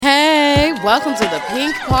welcome to the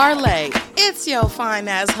Pink Parlay. It's your fine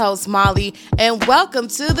ass host Molly, and welcome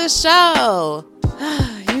to the show.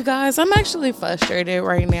 You guys, I'm actually frustrated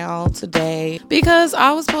right now today because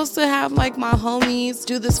I was supposed to have like my homies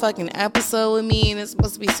do this fucking episode with me, and it's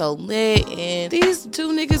supposed to be so lit, and these two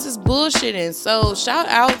niggas is bullshitting. So shout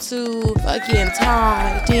out to fucking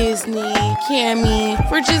Ty, Disney, Cammy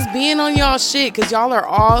for just being on y'all shit, because y'all are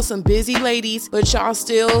all some busy ladies, but y'all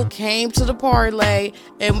still came to the parlay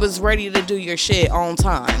and was ready to do your shit on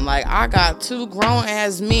time. Like, I got two grown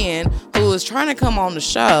ass men who was trying to come on the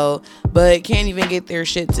show but can't even get their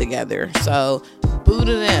shit together. So boo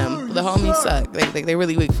to them. The homies suck. They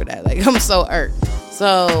really weak for that. Like, I'm so irked.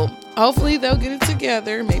 So hopefully they'll get it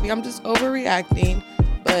together. Maybe I'm just overreacting,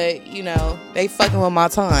 but you know, they fucking with my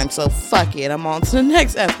time, so fuck it. I'm on to the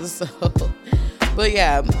next episode. But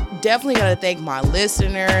yeah, definitely gotta thank my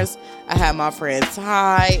listeners. I had my friend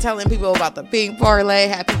Ty telling people about the Pink Parlay,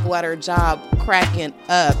 had people at her job cracking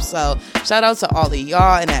up. So shout out to all of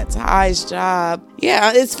y'all and at Ty's job.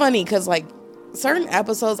 Yeah, it's funny because like certain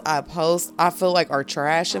episodes I post, I feel like are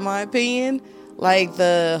trash in my opinion. Like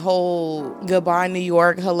the whole Goodbye New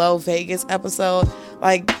York, Hello Vegas episode.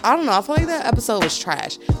 Like, I don't know, I feel like that episode was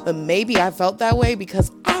trash. But maybe I felt that way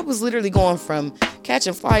because I was literally going from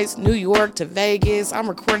catching flights, New York to Vegas. I'm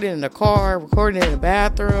recording in the car, recording in the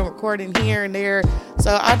bathroom, recording here and there.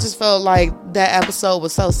 So I just felt like that episode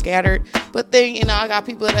was so scattered. But then, you know, I got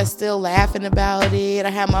people that's still laughing about it. I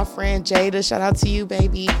had my friend Jada, shout out to you,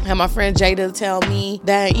 baby. I had my friend Jada tell me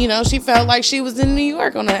that, you know, she felt like she was in New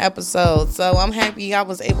York on that episode. So I'm happy I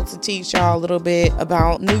was able to teach y'all a little bit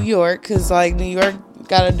about New York, because like New York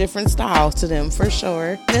got a different style to them for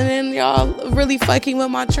sure. And then y'all really fucking with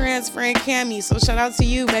my trans friend Cammy, so shout out to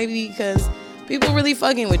you, baby, because people really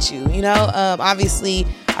fucking with you, you know. Obviously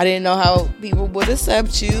I didn't know how people would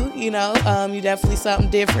accept you, you know. You definitely something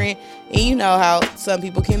different, and you know how some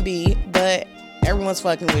people can be, but everyone's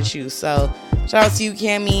fucking with you. So shout out to you,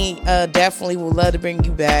 Cammy. Definitely would love to bring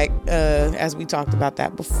you back, as we talked about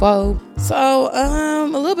that before. So a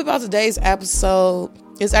little bit about today's episode.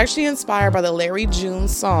 It's actually inspired by the Larry June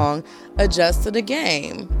song, Adjust to the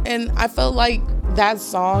Game. And I felt like that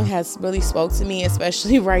song has really spoke to me,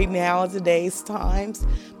 especially right now in today's times.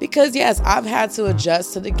 Because yes, I've had to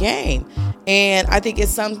adjust to the game. And I think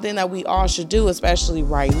it's something that we all should do, especially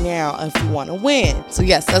right now if you want to win. So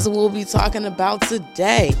yes, that's what we'll be talking about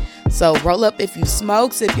today. So roll up if you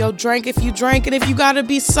smokes, if you drink, if you drink, and if you gotta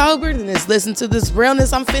be sober, then just listen to this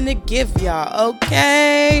realness I'm finna give y'all,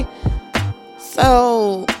 okay?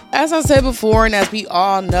 So, as I said before, and as we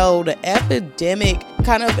all know, the epidemic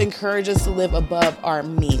kind of encourages us to live above our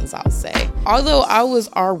means, I'll say. Although I was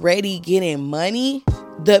already getting money,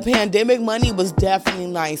 the pandemic money was definitely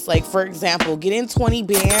nice. Like, for example, getting 20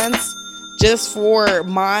 bands just for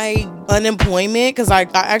my unemployment, because I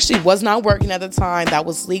actually was not working at the time. That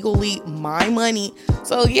was legally my money.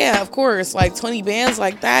 So yeah, of course, like 20 bands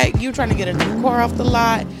like that, you trying to get a new car off the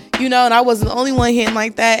lot, you know, and I wasn't the only one hitting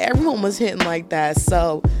like that. Everyone was hitting like that.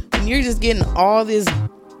 So when you're just getting all these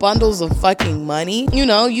bundles of fucking money, you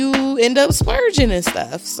know, you end up splurging and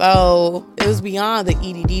stuff. So it was beyond the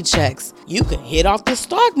EDD checks. You could hit off the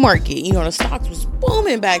stock market. You know, the stocks was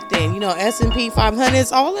booming back then. You know, S&P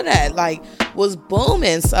 500s, all of that like was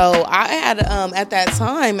booming. So I had at that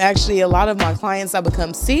time, actually a lot of my clients that would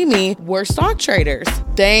come see me were stock traders.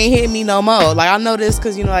 They ain't hit me no more. Like, I know this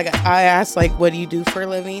because, you know, like I asked, like, what do you do for a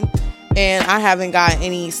living? And I haven't got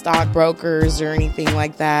any stockbrokers or anything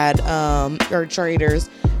like that, or traders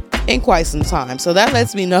in quite some time. So that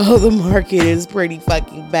lets me know the market is pretty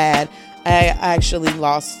fucking bad. I actually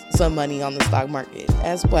lost some money on the stock market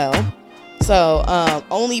as well. So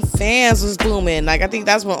OnlyFans was booming. Like, I think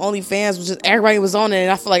that's when OnlyFans was just, everybody was on it,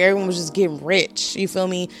 and I feel like everyone was just getting rich. You feel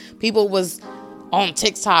me? People was on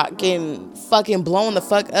TikTok and fucking blowing the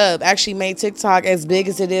fuck up. Actually made TikTok as big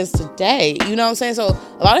as it is today. You know what I'm saying? So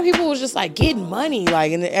a lot of people was just like getting money,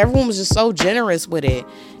 like, and everyone was just so generous with it.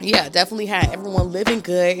 Yeah, definitely had everyone living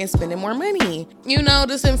good and spending more money. You know,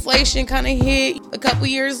 this inflation kind of hit a couple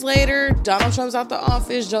years later. Donald Trump's out the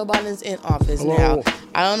office. Joe Biden's in office now.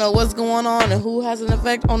 I don't know what's going on and who has an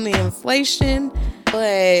effect on the inflation,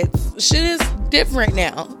 but shit is different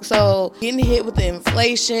now. So getting hit with the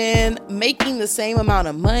inflation, making the same amount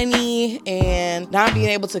of money, and not being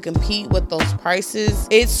able to compete with those prices,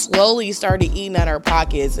 it slowly started eating at our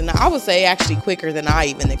pockets. And I would say actually quicker than I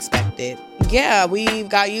even expected. Yeah, we've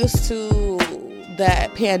got used to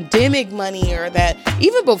that pandemic money, or that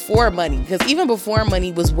even before money, because even before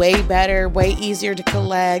money was way better, way easier to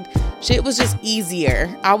collect. Shit was just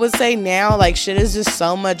easier. I would say now, like, shit is just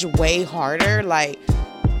so much way harder. Like,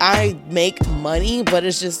 I make money, but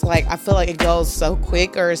it's just like, I feel like it goes so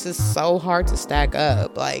quick, or it's just so hard to stack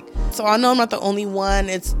up. Like, so I know I'm not the only one.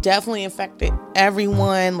 It's definitely affected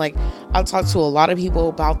everyone. Like, I've talked to a lot of people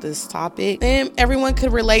about this topic, and everyone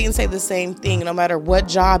could relate and say the same thing, no matter what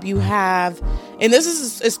job you have. And this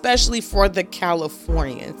is especially for the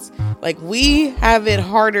Californians. Like, we have it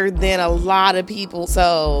harder than a lot of people.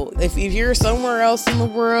 So if you're somewhere else in the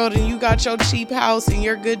world and you got your cheap house and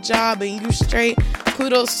your good job and you straight,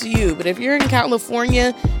 kudos to you. But if you're in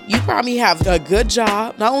California, you probably have a good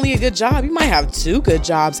job. Not only a good job, you might have 2 good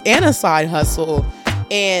jobs and a side hustle,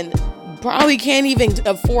 and probably can't even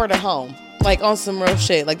afford a home. Like, on some real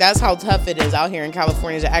shit. Like, that's how tough it is out here in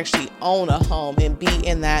California to actually own a home and be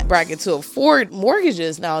in that bracket to afford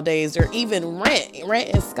mortgages nowadays, or even rent.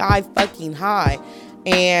 Rent is sky fucking high.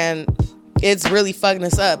 And it's really fucking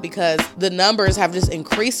us up because the numbers have just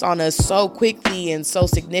increased on us so quickly and so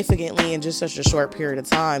significantly in just such a short period of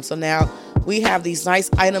time. So now we have these nice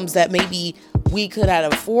items that maybe we could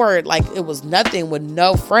have afford like it was nothing with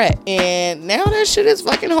no fret, and now that shit is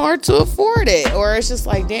fucking hard to afford it. Or it's just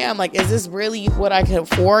like, damn, like, is this really what I can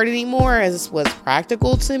afford anymore? Is this what's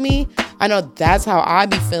practical to me? I know that's how I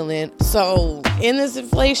be feeling. So in this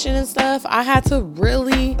inflation and stuff, I had to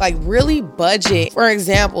really budget. For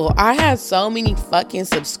example, I had so many fucking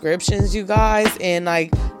subscriptions, you guys, and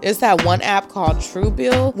like, it's that one app called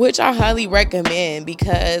Truebill, which I highly recommend,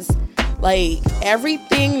 because like,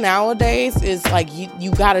 everything nowadays is like,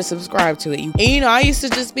 you gotta subscribe to it. And I used to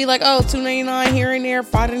just be like, oh, $2.99 here and there,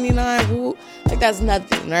 $5.99, woo. Like, that's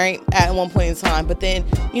nothing, right? At one point in time. But then,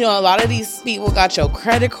 a lot of these people got your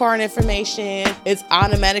credit card information. It's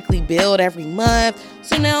automatically billed every month.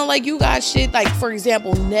 So now, like, you got shit like, for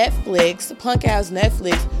example, Netflix, punk ass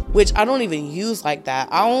Netflix, which I don't even use like that.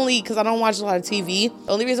 Because I don't watch a lot of TV.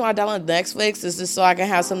 The only reason why I download Netflix is just so I can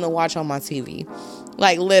have something to watch on my TV.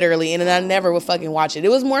 Like, literally. And then I never would fucking watch it. It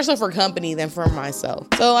was more so for company than for myself.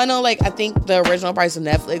 So I know, like, I think the original price of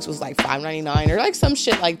Netflix was like $5.99 or like some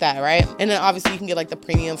shit like that, right? And then obviously you can get like the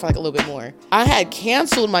premium for like a little bit more. I had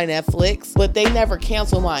canceled my Netflix, but they never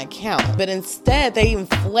canceled my account. But instead, they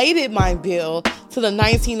inflated my bill to the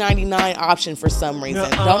 $19.99 option for some reason.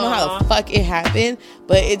 Don't know how the fuck it happened,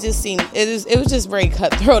 but it just seemed, it was just very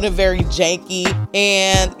cutthroat and very janky.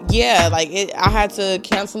 And yeah, like, I had to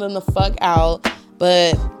cancel them the fuck out.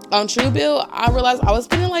 But on Truebill, I realized I was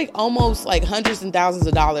spending like almost like hundreds and thousands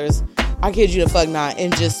of dollars. I kid you the fuck not,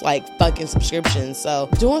 in just like fucking subscriptions. So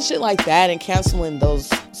doing shit like that and canceling those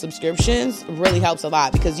subscriptions really helps a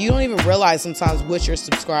lot, because you don't even realize sometimes what you're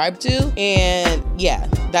subscribed to. And yeah,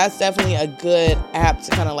 that's definitely a good app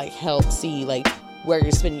to kind of like help see like where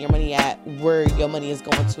you're spending your money at, where your money is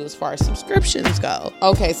going to as far as subscriptions go.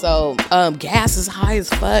 Okay, so gas is high as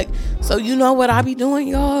fuck. So you know what I be doing,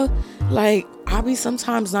 y'all? Like, I be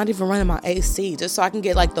sometimes not even running my AC just so I can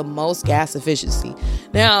get like the most gas efficiency.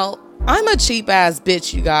 Now, I'm a cheap ass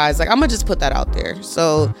bitch, you guys. Like, I'm gonna just put that out there.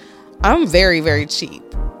 So I'm very, very cheap,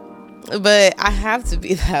 but I have to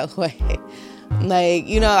be that way. Like,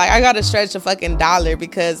 like, I gotta stretch a fucking dollar,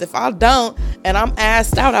 because if I don't and I'm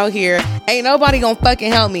assed out here, ain't nobody gonna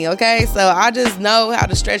fucking help me, okay? So I just know how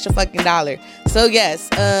to stretch a fucking dollar. So yes,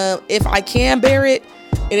 if I can bear it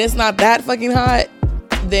and it's not that fucking hot,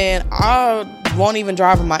 then I won't even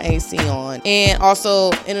drive with my AC on. And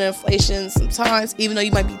also, in inflation, sometimes, even though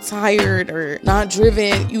you might be tired or not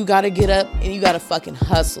driven, you gotta get up and you gotta fucking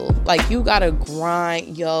hustle. Like, you gotta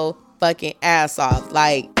grind your fucking ass off.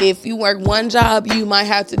 Like, if you work one job, you might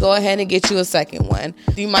have to go ahead and get you a second one.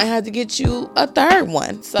 You might have to get you a third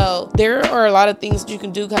one. So there are a lot of things that you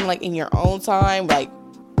can do kind of like in your own time, like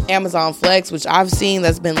Amazon Flex, which I've seen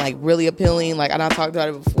that's been like really appealing. Like, and I talked about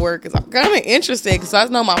it before because I'm kind of interested, because I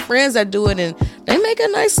know my friends that do it and they make a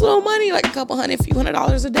nice little money, like a few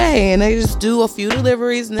 $100s a day, and they just do a few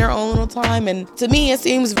deliveries in their own little time. And to me, it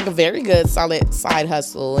seems like a very good solid side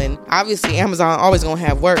hustle. And obviously Amazon always gonna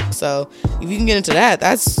have work, so if you can get into that,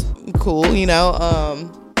 that's cool.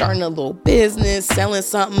 Starting a little business, selling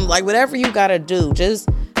something, like whatever you gotta do, just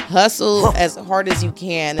hustle as hard as you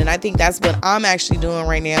can. And I think that's what I'm actually doing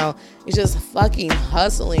right now, is just fucking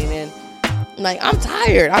hustling. And like, I'm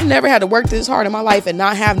tired. I've never had to work this hard in my life and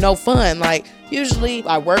not have no fun. Like, usually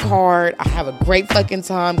I work hard, I have a great fucking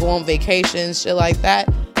time, go on vacations, shit like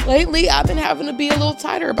that. lately I've been having to be a little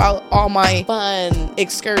tighter about all my fun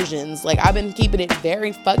excursions. Like, I've been keeping it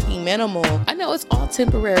very fucking minimal. I know it's all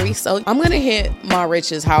temporary, so I'm gonna hit my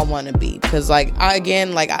riches how I want to be. Because like,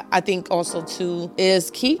 I think also too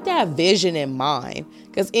is keep that vision in mind.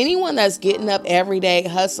 Because anyone that's getting up every day,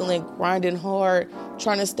 hustling, grinding hard,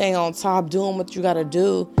 trying to stay on top, doing what you gotta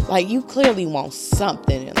do, like, you clearly want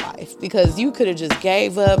something in life. Because you could have just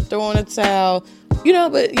gave up, thrown a towel,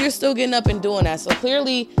 but you're still getting up and doing that. So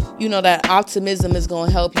clearly, that optimism is going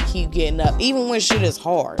to help you keep getting up, even when shit is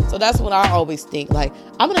hard. So that's what I always think. Like,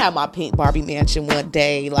 I'm going to have my pink Barbie mansion one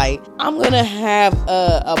day. Like, I'm going to have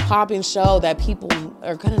a popping show that people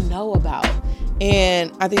are going to know about.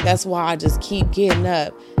 And I think that's why I just keep getting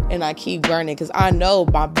up and I keep grinding, because I know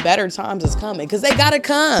my better times is coming, because they got to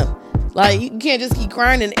come. Like, you can't just keep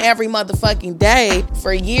grinding every motherfucking day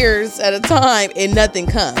for years at a time and nothing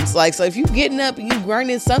comes. Like, so if you getting up and you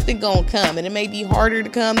grinding, something gonna come. And it may be harder to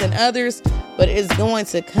come than others, but it's going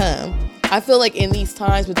to come. I feel like in these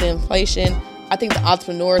times with the inflation, I think the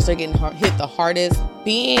entrepreneurs are getting hit the hardest.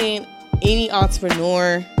 Being any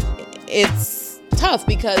entrepreneur, it's tough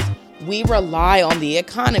because we rely on the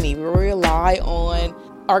economy. We rely on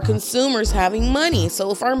our consumers having money.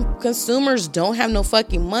 So if our consumers don't have no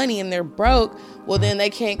fucking money and they're broke, well, then they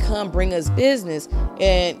can't come bring us business.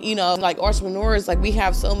 And, like entrepreneurs, like, we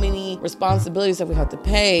have so many responsibilities that we have to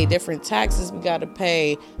pay, different taxes we got to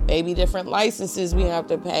pay, maybe different licenses we have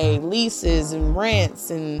to pay, leases and rents.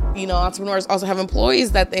 And, entrepreneurs also have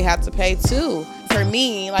employees that they have to pay too. For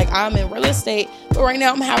me, like, I'm in real estate, but right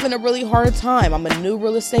now I'm having a really hard time. I'm a new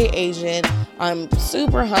real estate agent. I'm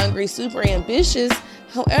super hungry, super ambitious.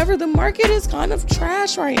 However, the market is kind of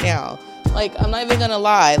trash right now. Like, I'm not even gonna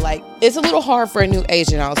lie. Like, it's a little hard for a new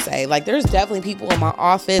agent, I'll say. Like, there's definitely people in my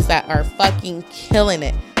office that are fucking killing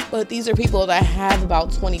it. But these are people that have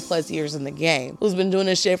about 20 plus years in the game, who's been doing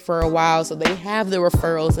this shit for a while. So they have the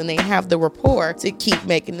referrals and they have the rapport to keep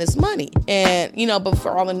making this money. And, but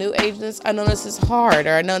for all the new agents, I know this is hard.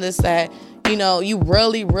 Or I notice that, you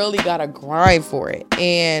really, really got to grind for it.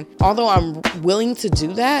 And although I'm willing to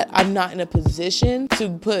do that, I'm not in a position to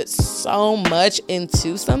put so much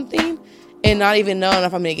into something and not even knowing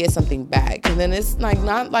if I'm going to get something back. And then it's like,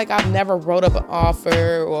 not like I've never wrote up an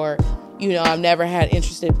offer or, I've never had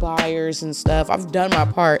interested buyers and stuff. I've done my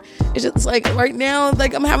part. It's just like right now,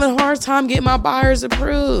 like, I'm having a hard time getting my buyers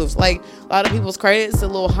approved. Like, a lot of people's credit's a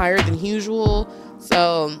little higher than usual.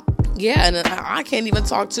 So yeah, and I can't even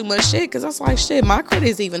talk too much shit, because that's like, shit, my credit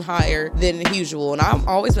is even higher than usual. And I've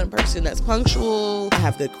always been a person that's punctual. I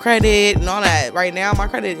have good credit and all that. Right now, my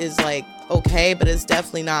credit is like okay, but it's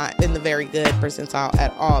definitely not in the very good percentile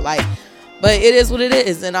at all. Like, but it is what it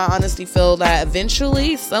is. And I honestly feel that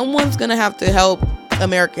eventually someone's going to have to help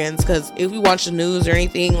Americans, because if we watch the news or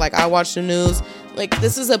anything, like I watch the news, like,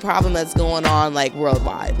 this is a problem that's going on like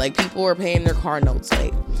worldwide. Like, people are paying their car notes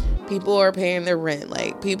late. People are paying their rent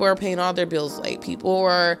late. People are paying all their bills late. People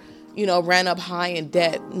are, ran up high in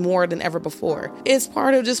debt more than ever before. It's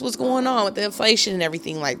part of just what's going on with the inflation and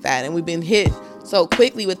everything like that. And we've been hit so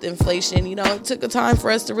quickly with the inflation, it took a time for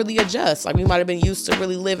us to really adjust. Like, we might have been used to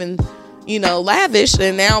really living, lavish,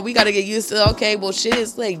 and now we got to get used to, okay, well, shit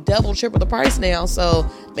is like double, triple the price now, so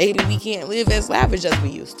maybe we can't live as lavish as we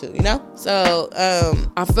used to, So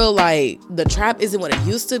I feel like the trap isn't what it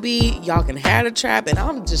used to be. Y'all can have a trap, and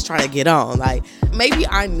I'm just trying to get on. Like, maybe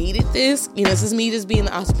I needed this. This is me just being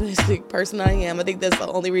the optimistic person I am. I think that's the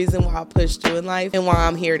only reason why I pushed through in life and why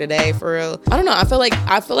I'm here today, for real. I don't know. I feel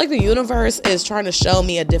like the universe is trying to show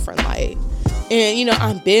me a different light. And,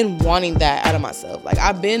 I've been wanting that out of myself. Like,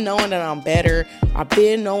 I've been knowing that I'm better. I've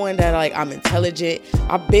been knowing that, like, I'm intelligent.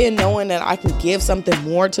 I've been knowing that I can give something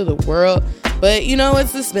more to the world. But,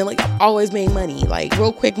 it's just been, like, I've always made money. Like,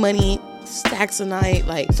 real quick money, stacks a night.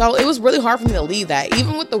 Like, so it was really hard for me to leave that.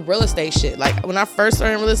 Even with the real estate shit. Like, when I first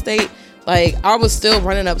started in real estate, like, I was still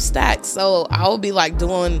running up stacks. So I would be, like,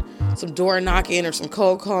 doing some door knocking or some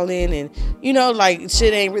cold calling, and like,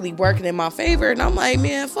 shit ain't really working in my favor, and I'm like,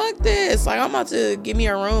 man, fuck this. Like, I'm about to give me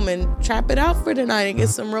a room and trap it out for the night and get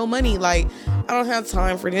some real money. Like, I don't have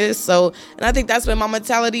time for this. So, and I think that's been my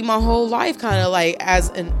mentality my whole life, kind of like as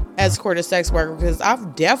an escort or sex worker, because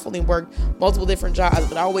I've definitely worked multiple different jobs,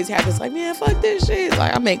 but I always had this like, man, fuck this shit.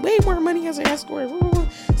 Like, I make way more money as an escort.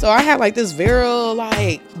 So I had like this very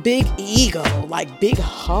like big ego, like big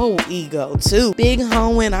hoe ego too. Big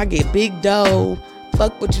hoeing, I get big dough.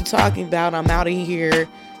 Fuck what you talking about, I'm out of here.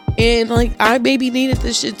 And like, I maybe needed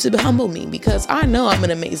this shit to humble me, because I know I'm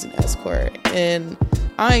an amazing escort, and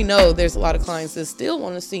I know there's a lot of clients that still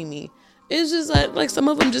want to see me. It's just like some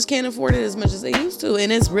of them just can't afford it as much as they used to,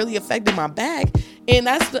 and it's really affected my back. And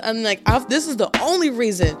this is the only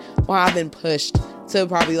reason why I've been pushed to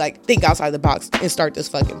probably like think outside the box and start this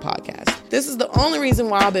fucking podcast. This is the only reason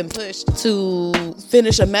why I've been pushed to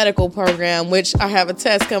finish a medical program, which I have a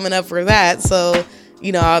test coming up for that. So,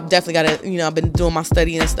 I've definitely got to, I've been doing my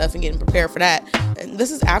studying and stuff and getting prepared for that. And this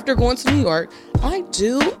is after going to New York. I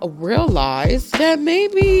do realize that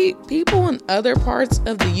maybe people in other parts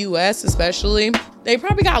of the U.S. especially, they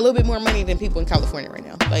probably got a little bit more money than people in California right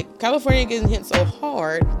now. Like, California getting hit so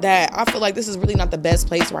hard that I feel like this is really not the best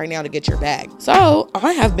place right now to get your bag. So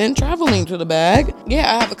I have been traveling to the bag.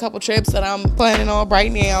 Yeah, I have a couple trips that I'm planning on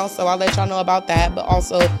right now, so I'll let y'all know about that. But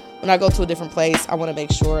also, when I go to a different place, I want to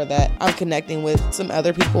make sure that I'm connecting with some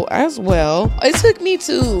other people as well. It took me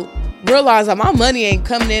to realize that my money ain't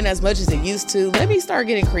coming in as much as it used to. Let me start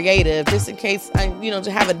getting creative just in case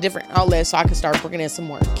to have a different outlet so I can start bringing in some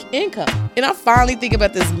more income. And I finally think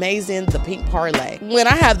about this amazing, the pink parlay. When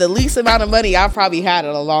I have the least amount of money I've probably had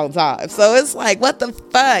in a long time. So it's like, what the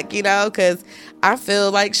fuck, because I feel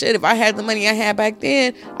like shit, if I had the money I had back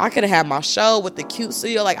then, I could have had my show with the cute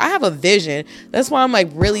studio. Like, I have a vision. That's why I'm like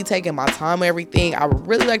really taking my time with everything. I would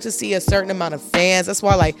really like to see a certain amount of fans. That's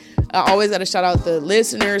why I always got to shout out the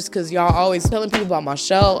listeners, because y'all always telling people about my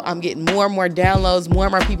show. I'm getting more and more downloads, more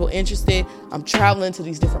and more people interested. I'm traveling to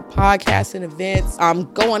these different podcasts and events.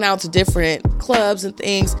 I'm going out to different clubs and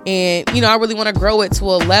things. And, I really want to grow it to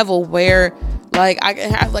a level where like I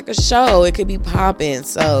can have like a show. It could be popping.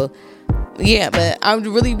 So yeah, but I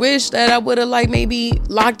really wish that I would have like maybe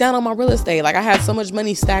locked down on my real estate. Like, I had so much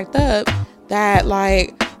money stacked up that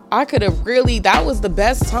like I could have really, that was the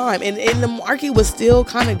best time. And the market was still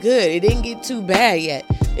kind of good. It didn't get too bad yet.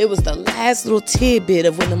 It was the last little tidbit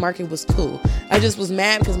of when the market was cool. I just was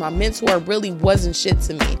mad because my mentor really wasn't shit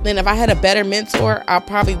to me. Then if I had a better mentor, I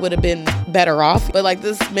probably would have been better off. But like,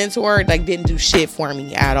 this mentor like didn't do shit for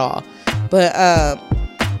me at all. But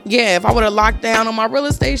yeah, if I would have locked down on my real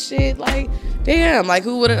estate shit, like, damn, like,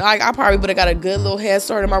 who would have, like, I probably would have got a good little head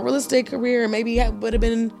start in my real estate career, and maybe I would have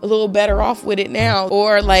been a little better off with it now.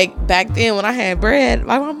 Or like back then when I had bread,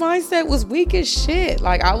 like, my mindset was weak as shit.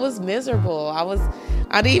 Like, I was miserable.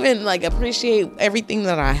 I didn't even like appreciate everything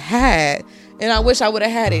that I had, and I wish I would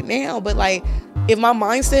have had it now. But like, if my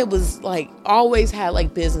mindset was like, always had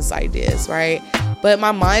like business ideas, right? But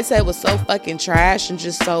my mindset was so fucking trash and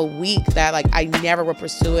just so weak that like I never would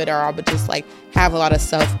pursue it, or I would just like have a lot of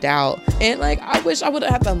self-doubt. And like, I wish I would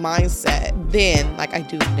have had the mindset then like I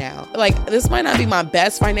do now. Like, this might not be my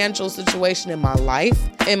best financial situation in my life.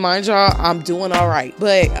 And mind y'all, I'm doing all right,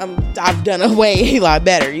 but I've done a lot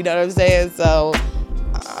better. You know what I'm saying? So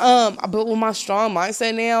but with my strong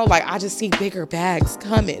mindset now, like, I just see bigger bags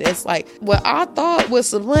coming. It's like, what I thought was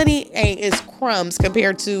some money is crumbs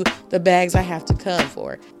compared to the bags I have to come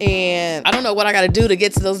for. And I don't know what I got to do to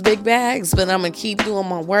get to those big bags, but I'm going to keep doing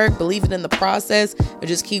my work, believing in the process, and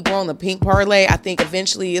just keep growing the pink parlay. I think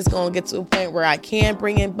eventually it's going to get to a point where I can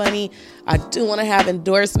bring in money. I do want to have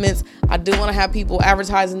endorsements. I do want to have people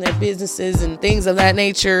advertising their businesses and things of that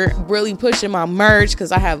nature, really pushing my merch,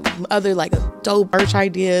 because I have other like dope merch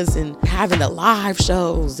ideas and having the live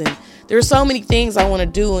shows, and there's so many things I want to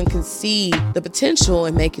do and can see the potential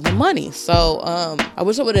in making the money. So I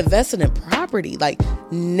wish I would have invested in property. Like,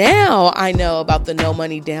 now I know about the no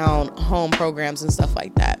money down home programs and stuff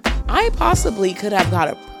like that. I possibly could have got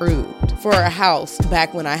approved for a house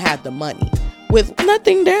back when I had the money with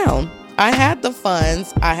nothing down. I had the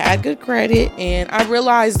funds, I had good credit, and I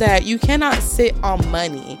realized that you cannot sit on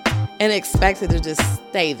money and expect it to just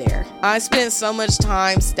stay there. I spent so much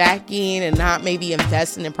time stacking and not maybe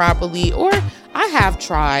investing it properly, or I have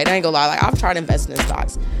tried. I ain't gonna lie, like, I've tried investing in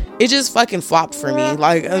stocks. It just fucking flopped for me.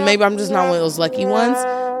 Like, maybe I'm just not one of those lucky ones,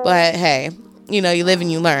 but hey, you live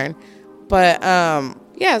and you learn. But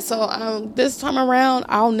yeah, so this time around,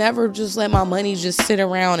 I'll never just let my money just sit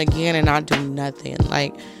around again and not do nothing.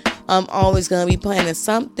 Like, I'm always going to be planning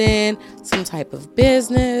something, some type of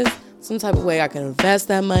business, some type of way I can invest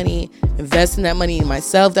that money, investing that money in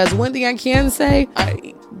myself. That's one thing I can say.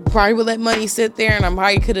 I probably would let money sit there, and I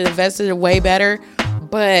probably could have invested it way better.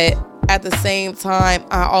 But at the same time,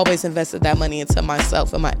 I always invested that money into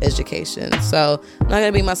myself and my education. So I'm not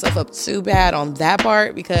going to beat myself up too bad on that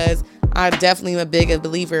part, because I definitely am a big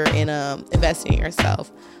believer in investing in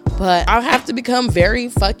yourself. But I have to become very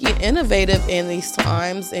fucking innovative in these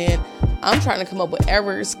times, and I'm trying to come up with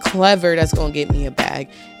whatever's clever that's going to get me a bag.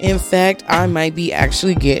 In fact, I might be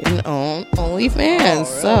actually getting on OnlyFans.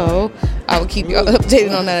 So I will keep y'all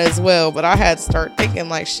updated on that as well. But I had to start thinking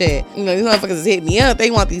like, shit, these motherfuckers hit me up.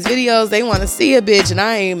 They want these videos. They want to see a bitch. And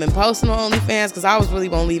I ain't been posting on OnlyFans because I was really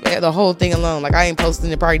going to leave the whole thing alone. Like, I ain't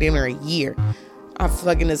posting it probably damn near a year. I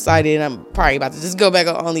fucking decided I'm probably about to just go back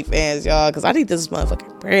on OnlyFans, y'all, because I need this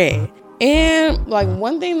motherfucking bread. And like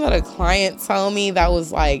one thing that a client told me that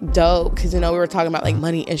was like dope, because, you know, we were talking about like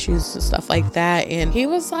money issues and stuff like that. And he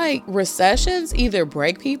was like, recessions either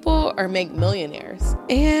break people or make millionaires.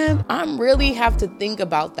 And I really have to think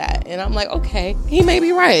about that. And I'm like, okay, he may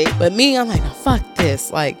be right. But me, I'm like, no, fuck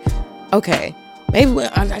this. Like, okay, maybe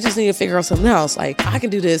I just need to figure out something else. Like, I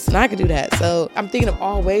can do this and I can do that. So I'm thinking of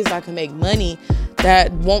all ways I can make money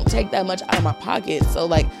that won't take that much out of my pocket. So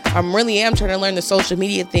like, I'm trying to learn the social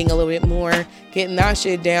media thing a little bit more, getting that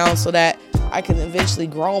shit down so that I can eventually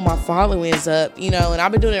grow my followings up, you know. And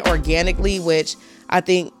I've been doing it organically, which I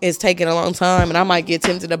think is taking a long time, and I might get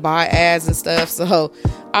tempted to buy ads and stuff. So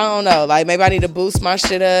I don't know, like maybe I need to boost my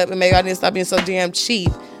shit up, and maybe I need to stop being so damn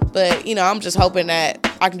cheap. But, you know, I'm just hoping that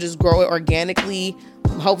I can just grow it organically.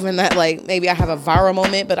 I'm hoping that like maybe I have a viral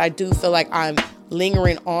moment, but I do feel like I'm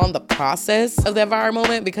lingering on the process of that viral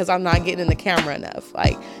moment because I'm not getting in the camera enough.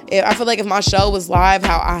 Like, I feel like if my show was live,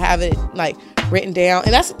 how I have it like written down,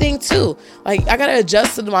 and that's the thing too, like I gotta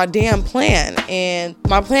adjust to my damn plan, and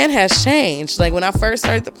my plan has changed. Like when I first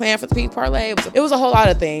started the plan for the Pink Parlay, it was a whole lot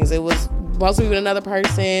of things. It was mostly with another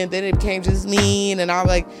person, then it became just me, and I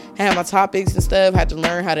like had my topics and stuff, had to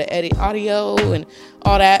learn how to edit audio and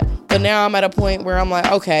all that. But now I'm at a point where I'm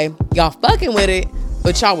like, okay, y'all fucking with it,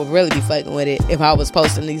 but y'all would really be fucking with it if I was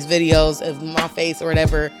posting these videos of my face or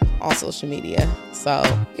whatever on social media. So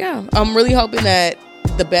yeah, I'm really hoping that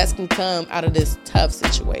the best can come out of this tough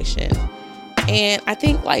situation. And I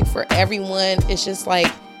think like for everyone, it's just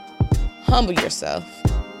like humble yourself,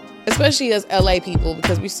 especially as LA people,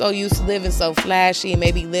 because we're so used to living so flashy and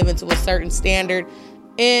maybe living to a certain standard.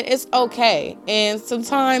 And it's okay. And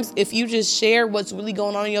sometimes if you just share what's really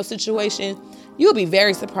going on in your situation, you'll be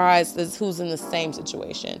very surprised as who's in the same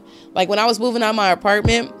situation. Like when I was moving out of my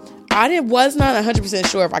apartment, I was not 100%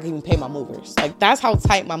 sure if I could even pay my movers. Like that's how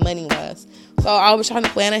tight my money was. So I was trying to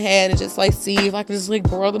plan ahead and just like see if I could just like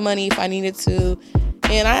borrow the money if I needed to.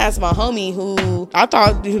 And I asked my homie, who I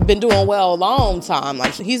thought had been doing well a long time.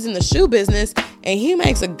 Like he's in the shoe business and he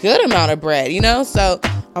makes a good amount of bread, you know? So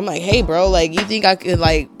I'm like, hey bro, like you think I could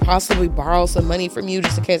like possibly borrow some money from you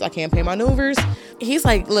just in case I can't pay my Ubers? He's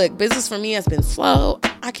like, look, business for me has been slow.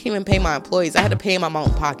 I can't even pay my employees. I had to pay in my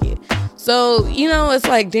own pocket. So, you know, it's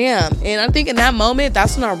like, damn. And I think in that moment,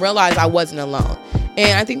 that's when I realized I wasn't alone.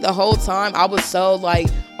 And I think the whole time I was so like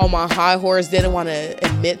on my high horse, didn't want to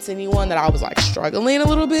admit to anyone that I was like struggling a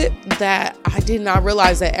little bit, that I did not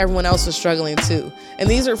realize that everyone else was struggling too. And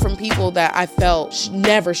these are from people that I felt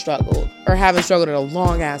never struggled or haven't struggled in a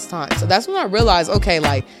long ass time. So that's when I realized, okay,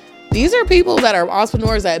 like these are people that are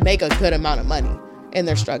entrepreneurs that make a good amount of money and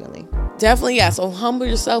they're struggling. Definitely, yeah. So humble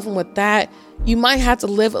yourself, and with that, you might have to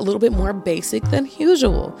live a little bit more basic than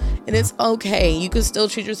usual. And it's okay. You can still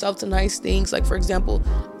treat yourself to nice things. Like, for example,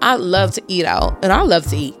 I love to eat out, and I love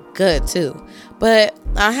to eat good too. But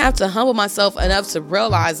I have to humble myself enough to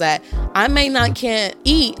realize that I can't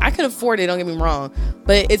eat. I can afford it, don't get me wrong,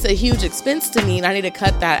 but it's a huge expense to me and I need to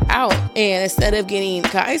cut that out. And instead of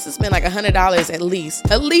cause I used to spend like $100 at least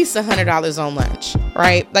 $100 on lunch,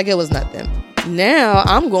 right? Like it was nothing. Now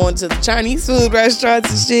I'm going to the Chinese food restaurants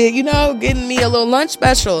and shit, you know, getting me a little lunch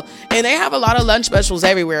special. And they have a lot of lunch specials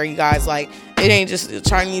everywhere, you guys. Like, it ain't just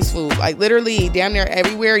Chinese food. Like, literally, damn near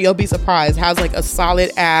everywhere, you'll be surprised, has like a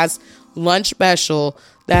solid ass lunch special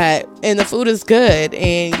and the food is good.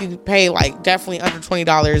 And you pay like definitely under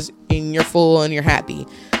 $20 and you're full and you're happy.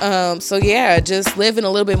 So yeah, just living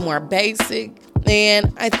a little bit more basic.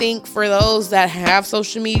 And I think for those that have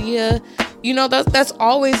social media, you know, that's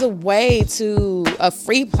always a way to a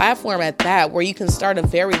free platform at that, where you can start a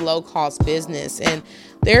very low cost business. And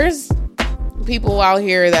there's people out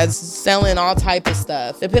here that's selling all type of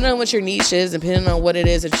stuff. Depending on what your niche is, depending on what it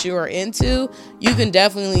is that you are into, you can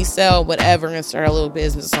definitely sell whatever and start a little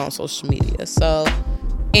business on social media. So,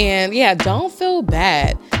 and yeah, don't feel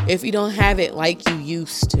bad if you don't have it like you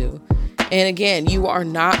used to. And again, you are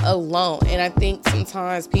not alone. And I think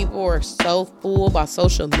sometimes people are so fooled by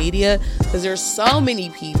social media because there's so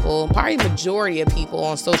many people, probably majority of people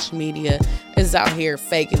on social media is out here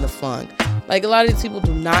faking the funk. Like a lot of these people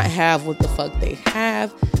do not have what the fuck they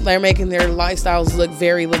have. They're making their lifestyles look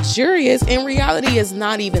very luxurious. In reality, it's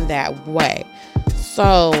not even that way.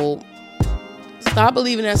 So stop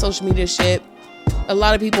believing that social media shit. A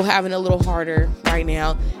lot of people having it a little harder right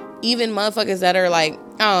now. Even motherfuckers that are like,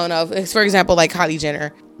 I don't know, for example, like Kylie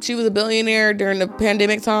Jenner. She was a billionaire during the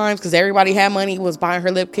pandemic times because everybody had money, was buying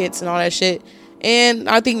her lip kits and all that shit. And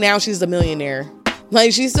I think now she's a millionaire.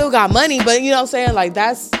 Like, she still got money, but you know what I'm saying? Like,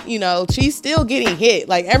 that's, you know, she's still getting hit.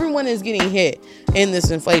 Like, everyone is getting hit. in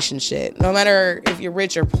this inflation shit, no matter if you're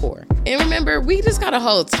rich or poor. And remember, we just gotta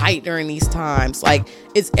hold tight during these times. Like,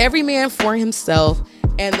 it's every man for himself,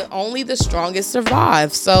 and only the strongest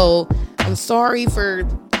survive. So I'm sorry for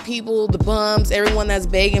people, the bums, everyone that's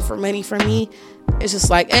begging for money from me. It's just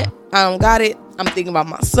like, I don't got it. I'm thinking about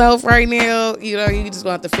myself right now. You just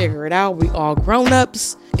gonna have to figure it out. We all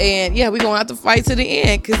grown-ups. And yeah, we gonna have to fight to the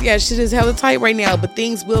end. Cause yeah, shit is hella tight right now. But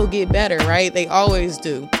things will get better, right? They always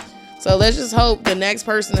do. So let's just hope the next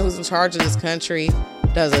person who's in charge of this country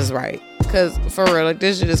does us right. Cause for real, like,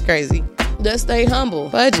 this shit is crazy. Just stay humble.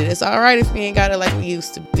 Budget. It's all right if we ain't got it like we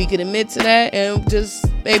used to. We can admit to that and just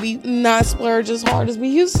maybe not splurge as hard as we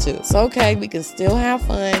used to. It's okay. We can still have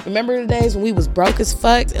fun. Remember the days when we was broke as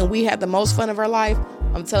fuck and we had the most fun of our life?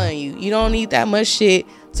 I'm telling you, you don't need that much shit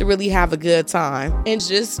to really have a good time. And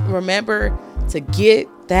just remember to get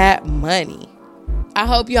that money. I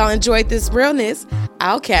hope y'all enjoyed this realness.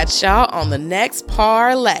 I'll catch y'all on the next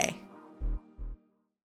parlay.